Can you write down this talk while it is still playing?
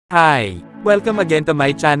Hi! Welcome again to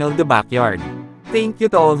my channel The Backyard. Thank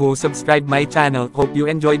you to all who subscribed my channel, hope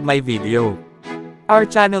you enjoyed my video. Our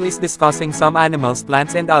channel is discussing some animals,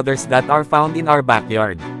 plants and others that are found in our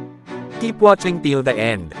backyard. Keep watching till the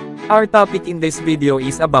end. Our topic in this video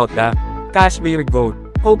is about the Cashmere Goat.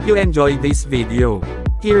 Hope you enjoy this video.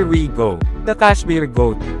 Here we go. The Cashmere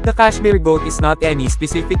Goat. The Cashmere Goat is not any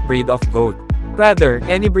specific breed of goat. Rather,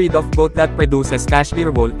 any breed of goat that produces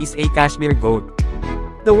cashmere wool is a Cashmere Goat.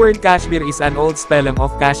 The word Kashmir is an old spelling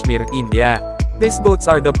of Kashmir, India. These goats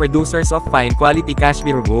are the producers of fine quality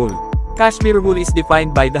cashmere wool. Cashmere wool is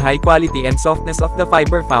defined by the high quality and softness of the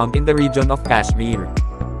fiber found in the region of Kashmir.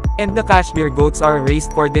 And the Cashmere goats are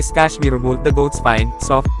raised for this cashmere wool, the goat's fine,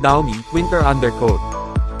 soft, downy, winter undercoat.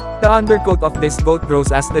 The undercoat of this goat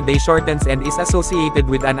grows as the day shortens and is associated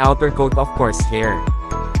with an outer coat of coarse hair.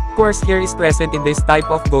 Coarse hair is present in this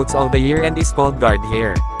type of goats all the year and is called guard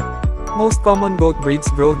hair. Most common goat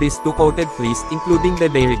breeds grow these two-coated fleece, including the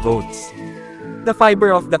dairy goats. The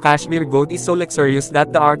fiber of the Cashmere goat is so luxurious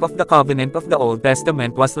that the Ark of the Covenant of the Old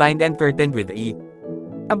Testament was lined and curtained with it.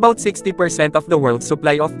 About 60% of the world's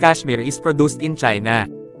supply of cashmere is produced in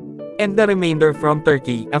China, and the remainder from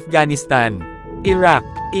Turkey, Afghanistan, Iraq,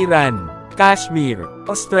 Iran, Kashmir,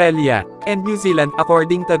 Australia, and New Zealand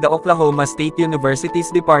according to the Oklahoma State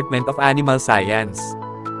University's Department of Animal Science.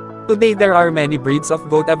 Today there are many breeds of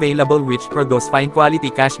goat available which produce fine quality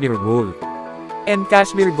cashmere wool. And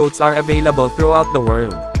cashmere goats are available throughout the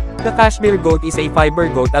world. The Cashmere goat is a fiber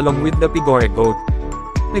goat along with the Pigore goat,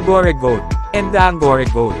 Pigore goat, and the Angora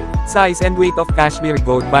goat. Size and weight of cashmere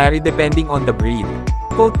goat vary depending on the breed.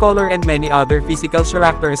 Coat color and many other physical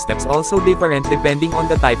characteristics also different depending on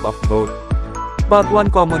the type of goat. But one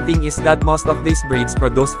common thing is that most of these breeds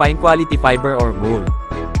produce fine quality fiber or wool.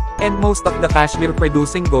 And most of the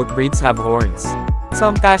cashmere-producing goat breeds have horns.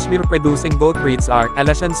 Some cashmere-producing goat breeds are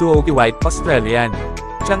Alashan Suoki White Australian,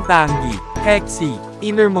 Changtangi, Hexi,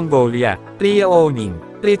 Inner Mongolia, Triaoning,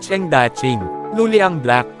 Tricheng Daching, Luliang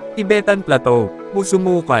Black, Tibetan Plateau,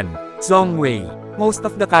 Musumukan, Zhongwei. Most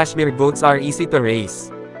of the cashmere goats are easy to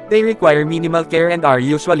raise. They require minimal care and are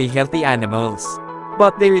usually healthy animals.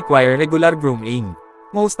 But they require regular grooming.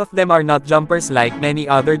 Most of them are not jumpers like many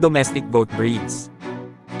other domestic goat breeds.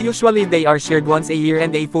 Usually they are sheared once a year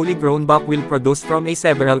and a fully grown buck will produce from a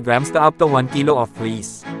several grams to up to 1 kilo of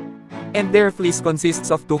fleece. And their fleece consists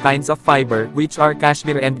of two kinds of fiber, which are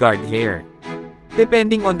cashmere and guard hair.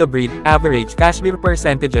 Depending on the breed, average cashmere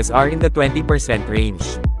percentages are in the 20%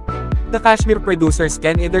 range. The cashmere producers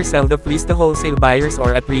can either sell the fleece to wholesale buyers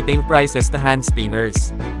or at retail prices to hand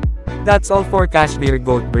spinners. That's all for Cashmere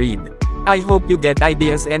goat breed. I hope you get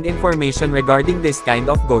ideas and information regarding this kind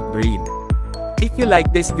of goat breed. If you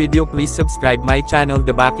like this video, please subscribe my channel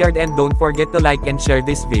The Backyard and don't forget to like and share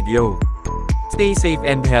this video. Stay safe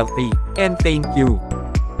and healthy, and thank you.